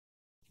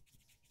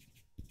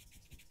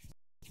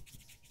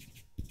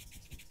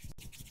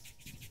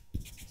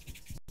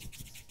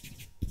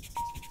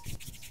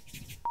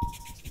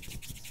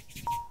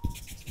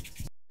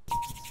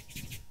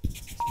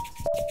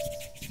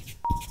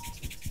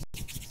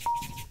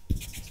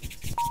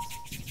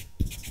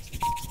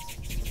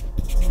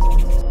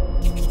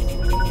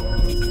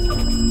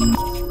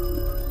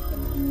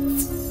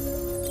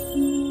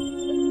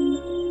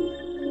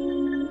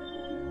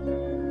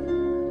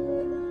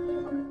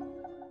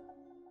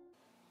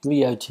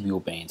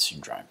Iliotibial band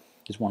syndrome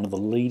is one of the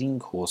leading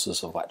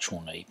causes of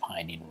lateral knee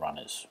pain in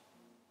runners.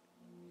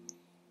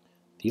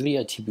 The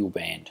iliotibial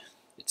band,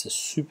 it's a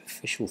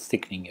superficial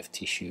thickening of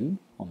tissue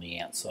on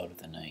the outside of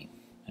the knee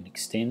and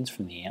extends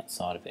from the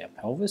outside of our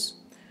pelvis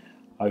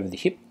over the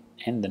hip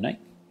and the knee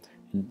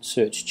and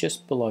inserts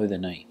just below the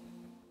knee.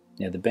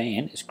 Now the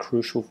band is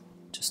crucial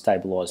to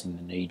stabilising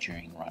the knee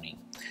during running,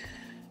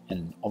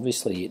 and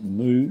obviously it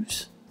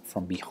moves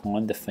from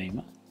behind the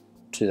femur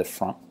to the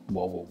front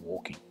while we're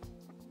walking.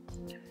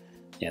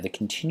 Now the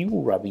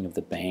continual rubbing of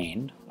the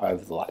band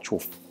over the lateral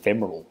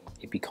femoral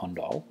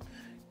epicondyle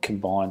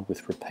combined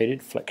with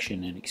repeated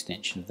flexion and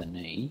extension of the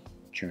knee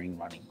during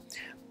running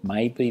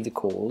may be the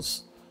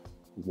cause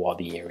why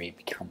the area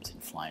becomes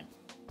inflamed,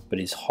 but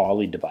is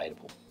highly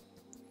debatable.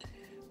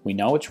 We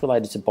know it's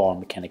related to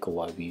biomechanical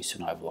overuse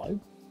and overload,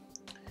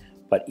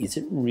 but is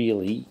it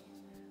really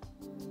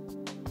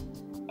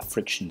a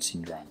friction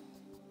syndrome?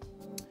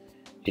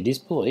 It is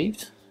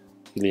believed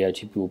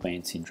iliotibial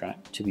band syndrome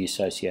to be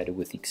associated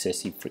with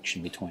excessive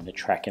friction between the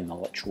track and the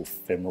lateral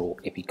femoral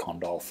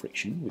epicondyle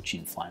friction, which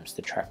inflames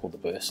the track or the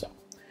bursa.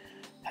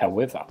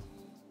 However,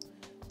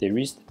 there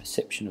is the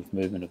perception of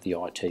movement of the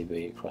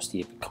ITB across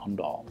the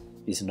epicondyle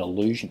is an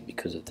illusion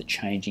because of the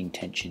changing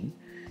tension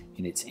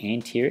in its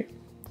anterior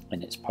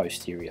and its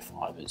posterior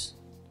fibres.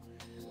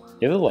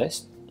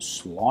 Nevertheless,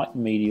 slight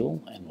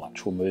medial and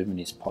lateral movement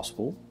is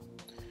possible,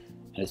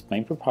 and it's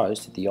been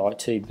proposed that the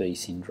ITB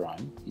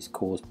syndrome is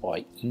caused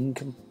by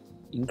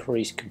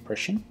increased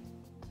compression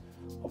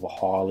of a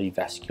highly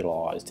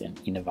vascularized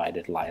and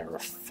innervated layer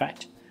of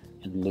fat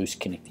and loose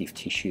connective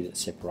tissue that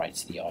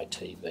separates the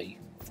ITB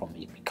from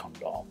the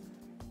epicondyle.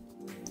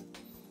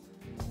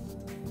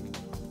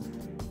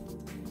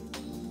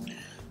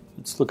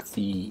 Let's look at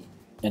the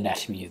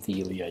anatomy of the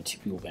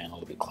iliotibial band a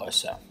little bit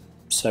closer.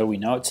 So we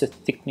know it's a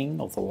thickening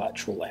of the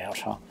lateral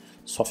outer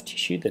soft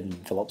tissue that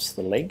envelops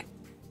the leg.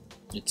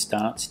 It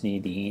starts near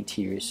the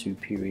anterior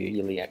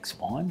superior iliac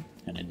spine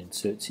and it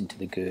inserts into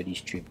the Gerdy's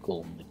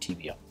tubercle and the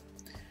tibia.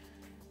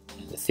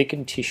 And the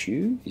thickened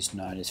tissue is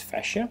known as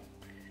fascia,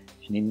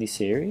 and in this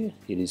area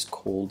it is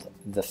called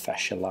the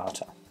fascia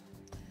lata.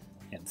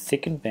 And the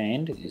thickened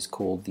band is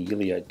called the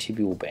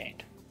iliotibial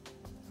band.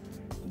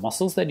 The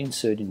muscles that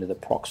insert into the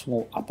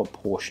proximal upper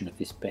portion of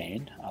this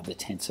band are the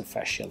tensor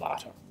fascia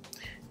lata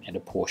and a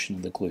portion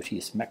of the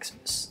gluteus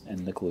maximus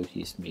and the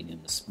gluteus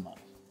medius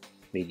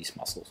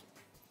muscles.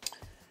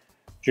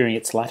 During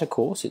its latter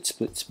course, it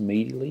splits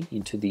medially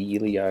into the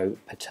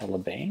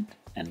iliopatellar band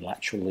and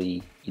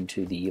laterally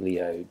into the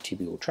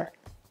iliotibial tract.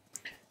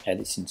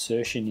 At its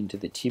insertion into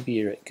the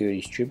tibia at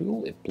Gerdy's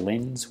tubercle, it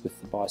blends with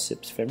the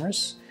biceps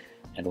femoris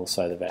and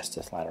also the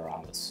vastus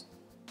lateralis.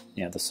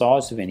 Now, the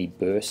size of any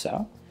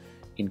bursa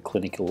in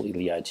clinical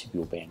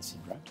iliotibial band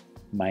syndrome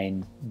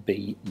may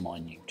be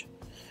minute,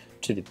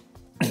 to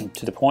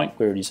the point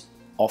where it is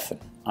often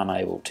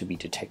unable to be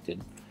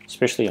detected,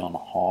 especially on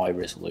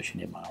high-resolution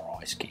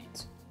MRI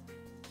scans.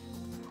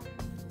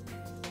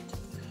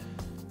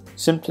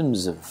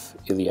 Symptoms of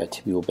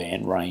iliotibial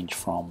band range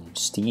from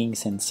stinging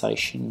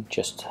sensation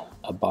just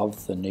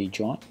above the knee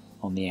joint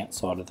on the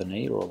outside of the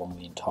knee or along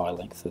the entire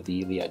length of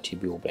the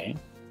iliotibial band,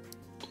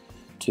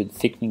 to the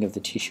thickening of the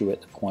tissue at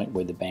the point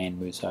where the band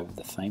moves over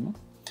the femur.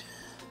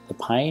 The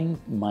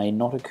pain may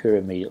not occur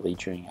immediately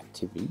during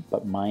activity,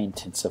 but may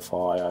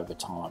intensify over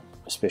time,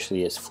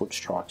 especially as foot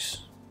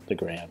strikes the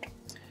ground.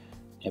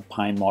 Now,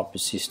 pain might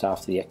persist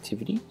after the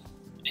activity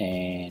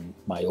and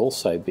may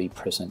also be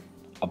present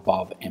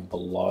above and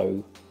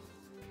below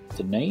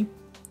the knee,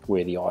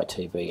 where the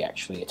ITB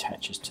actually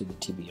attaches to the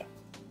tibia.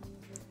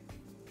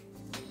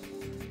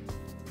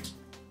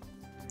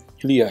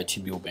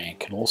 Iliotibial band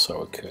can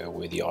also occur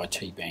where the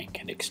IT band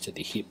connects to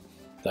the hip,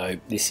 though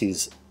this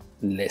is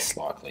less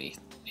likely,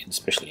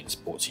 especially in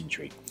sports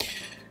injury.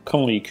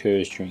 Commonly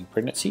occurs during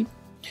pregnancy,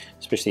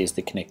 especially as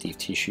the connective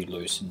tissue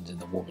loosens and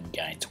the woman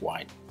gains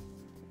weight,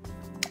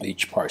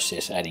 each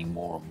process adding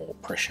more and more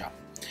pressure.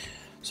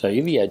 So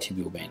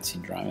iliotibial band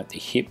syndrome at the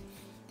hip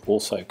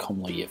also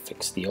commonly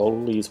affects the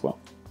elderly as well.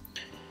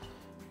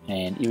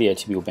 And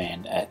iliotibial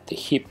band at the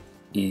hip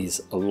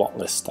is a lot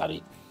less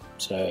studied,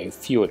 so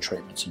fewer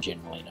treatments are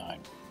generally known.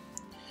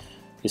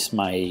 This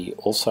may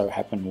also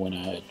happen when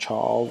a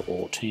child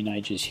or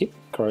teenager's hip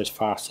grows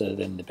faster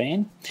than the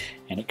band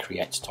and it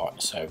creates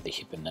tightness over the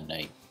hip and the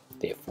knee,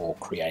 therefore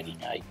creating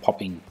a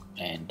popping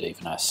and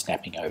even a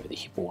snapping over the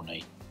hip or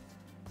knee.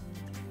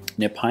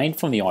 Now, pain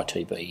from the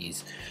ITB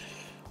is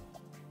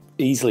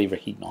easily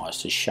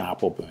recognised as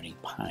sharp or burning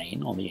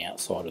pain on the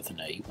outside of the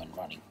knee when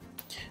running.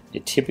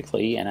 Now,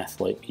 typically, an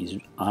athlete is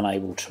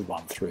unable to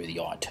run through the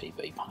ITB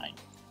pain.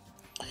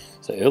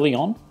 So early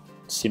on,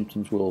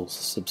 symptoms will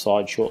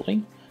subside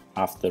shortly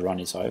after the run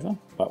is over,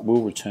 but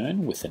will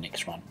return with the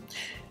next run,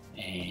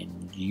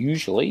 and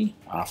usually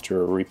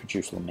after a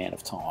reproducible amount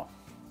of time.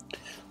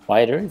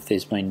 Later, if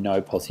there's been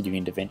no positive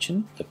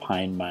intervention, the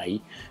pain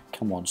may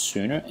come on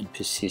sooner and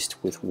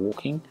persist with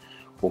walking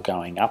or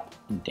going up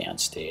and down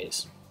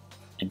stairs.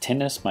 And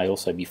tenderness may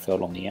also be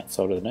felt on the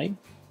outside of the knee,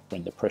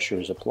 when the pressure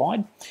is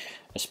applied,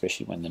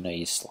 especially when the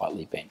knee is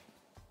slightly bent.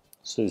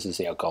 So this is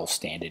our gold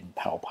standard in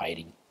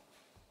palpating.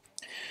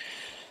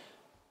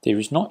 There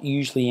is not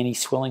usually any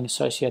swelling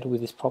associated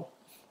with this problem,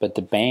 but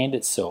the band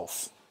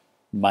itself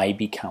may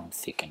become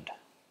thickened.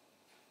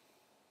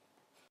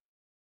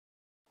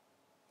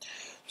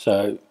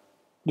 So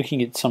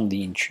looking at some of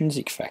the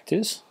intrinsic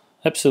factors,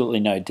 absolutely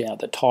no doubt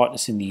that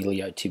tightness in the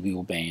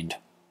iliotibial band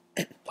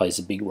plays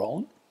a big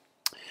role.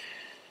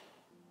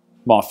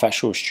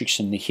 Myofascial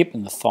restriction in the hip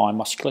and the thigh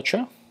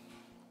musculature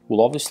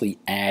will obviously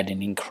add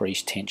an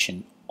increased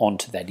tension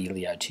onto that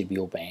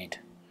iliotibial band.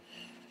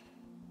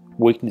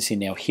 Weakness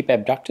in our hip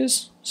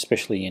abductors,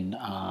 especially in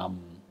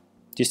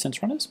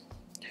distance runners.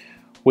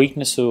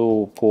 Weakness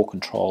or poor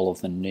control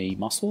of the knee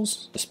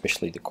muscles,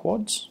 especially the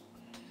quads.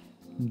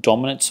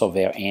 Dominance of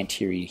our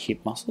anterior hip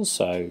muscles,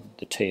 so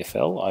the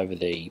TFL over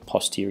the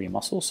posterior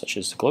muscles, such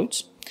as the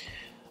glutes.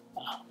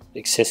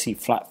 Excessive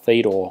flat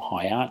feet or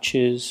high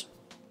arches,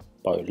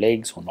 bow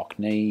legs or knock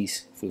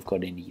knees, if we've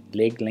got any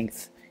leg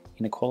length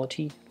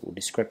inequality or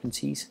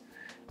discrepancies,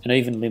 and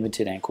even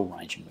limited ankle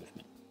range of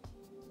movement.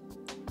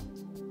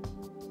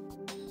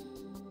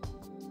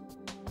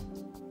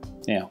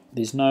 Now,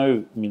 there's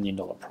no $1 million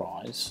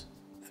prize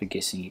for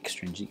guessing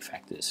extrinsic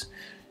factors.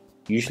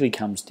 Usually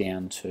comes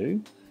down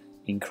to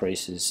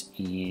increases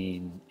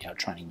in our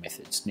training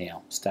methods.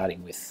 Now,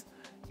 starting with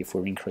if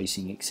we're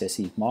increasing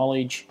excessive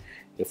mileage,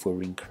 if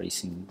we're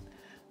increasing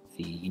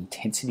the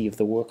intensity of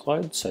the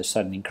workload, so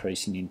sudden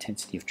increase in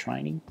intensity of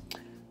training.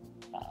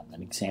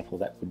 An example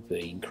of that would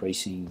be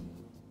increasing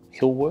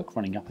hill work,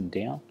 running up and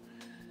down,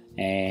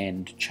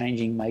 and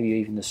changing maybe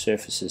even the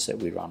surfaces that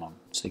we run on.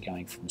 So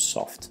going from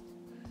soft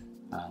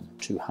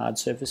to hard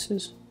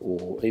surfaces,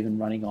 or even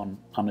running on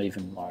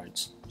uneven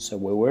roads. So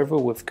wherever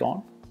we've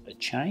got a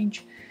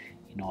change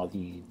in either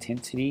the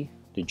intensity,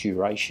 the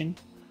duration,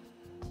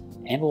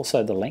 and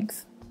also the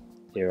length,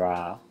 there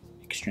are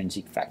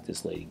extrinsic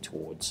factors leading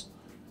towards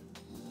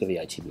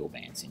iliotibial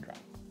band syndrome.